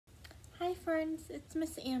Hi friends, it's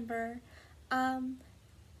Miss Amber. Um,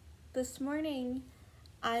 this morning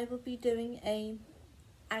I will be doing a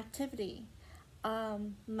activity.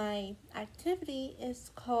 My activity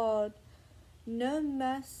is called No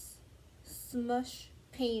Mess Smush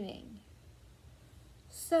Painting.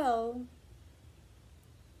 So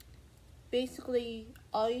basically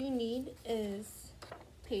all you need is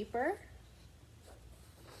paper,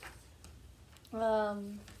 a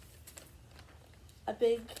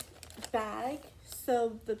big bag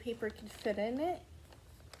so the paper can fit in it,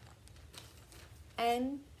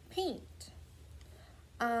 and paint.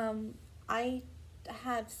 I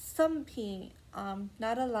have some paint,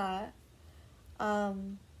 not a lot.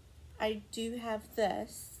 I do have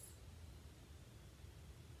this.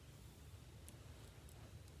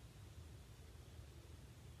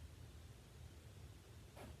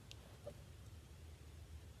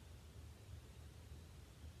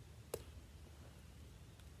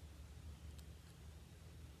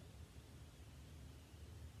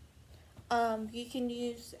 You can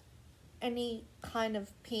use any kind of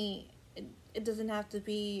paint. It doesn't have to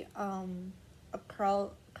be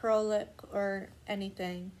acrylic or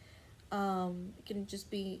anything. It can just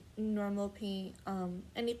be normal paint,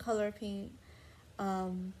 any color paint,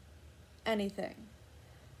 um, anything.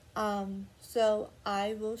 So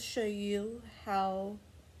I will show you how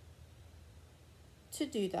to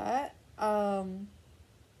do that.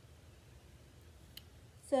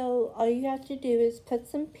 So all you have to do is put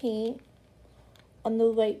some paint on the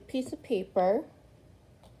white piece of paper.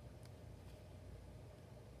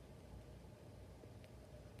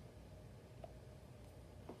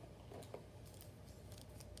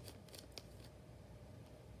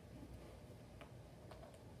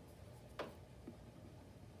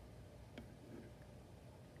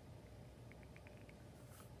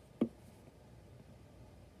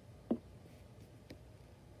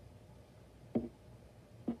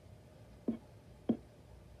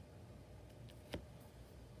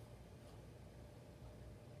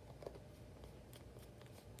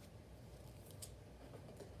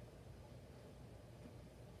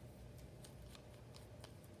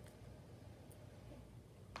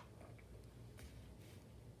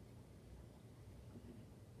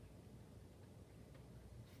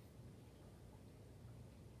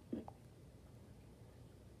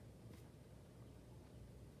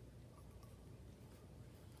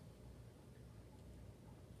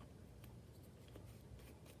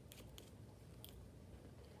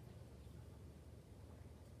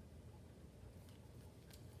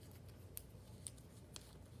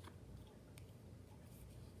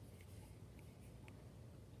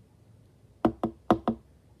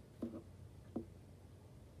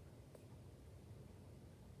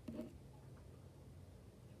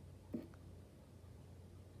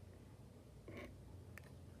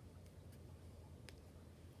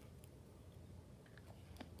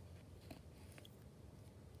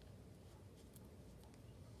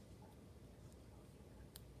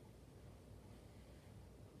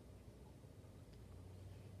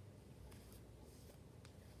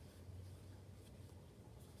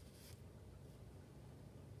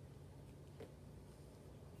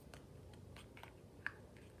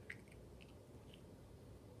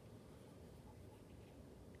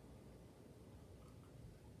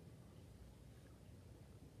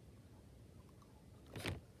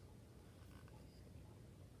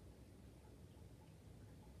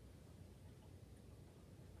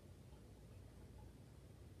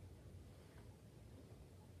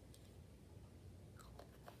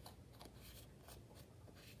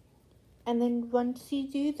 And then once you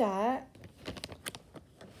do that,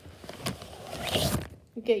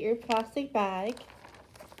 you get your plastic bag.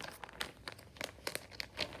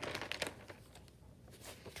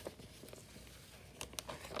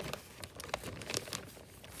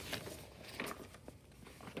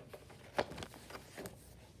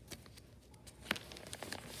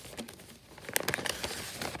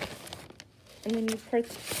 And then you put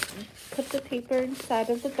the paper inside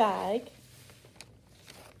of the bag.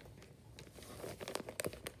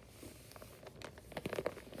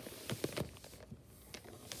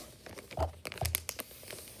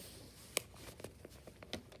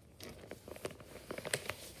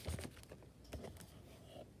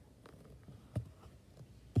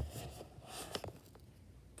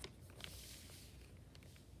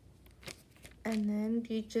 And then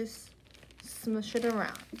you just smush it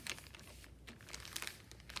around.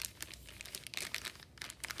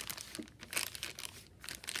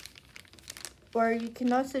 Or you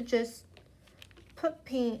can also just put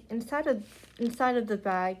paint inside of the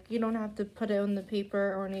bag. You don't have to put it on the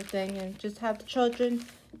paper or anything, and just have the children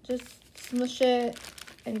just smush it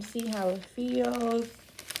and see how it feels.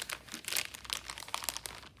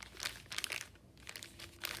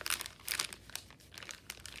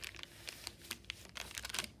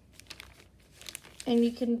 And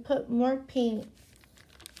you can put more paint,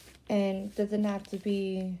 and doesn't have to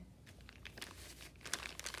be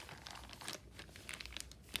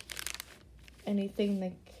anything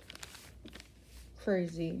like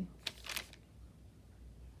crazy.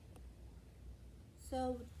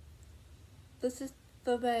 So this is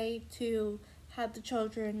the way to have the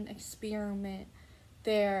children experiment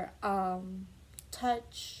their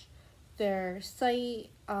touch, their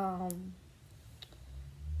sight,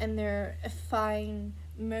 and their fine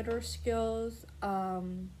motor skills,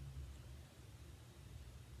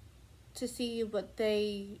 to see what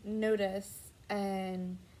they notice,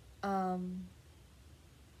 and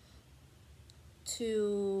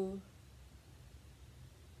to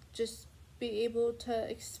just be able to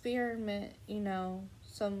experiment,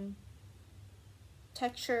 some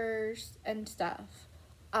textures and stuff.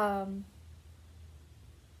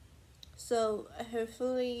 So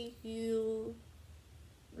hopefully you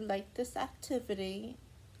like this activity,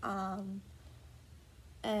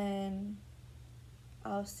 and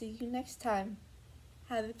I'll see you next time.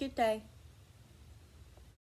 Have a good day.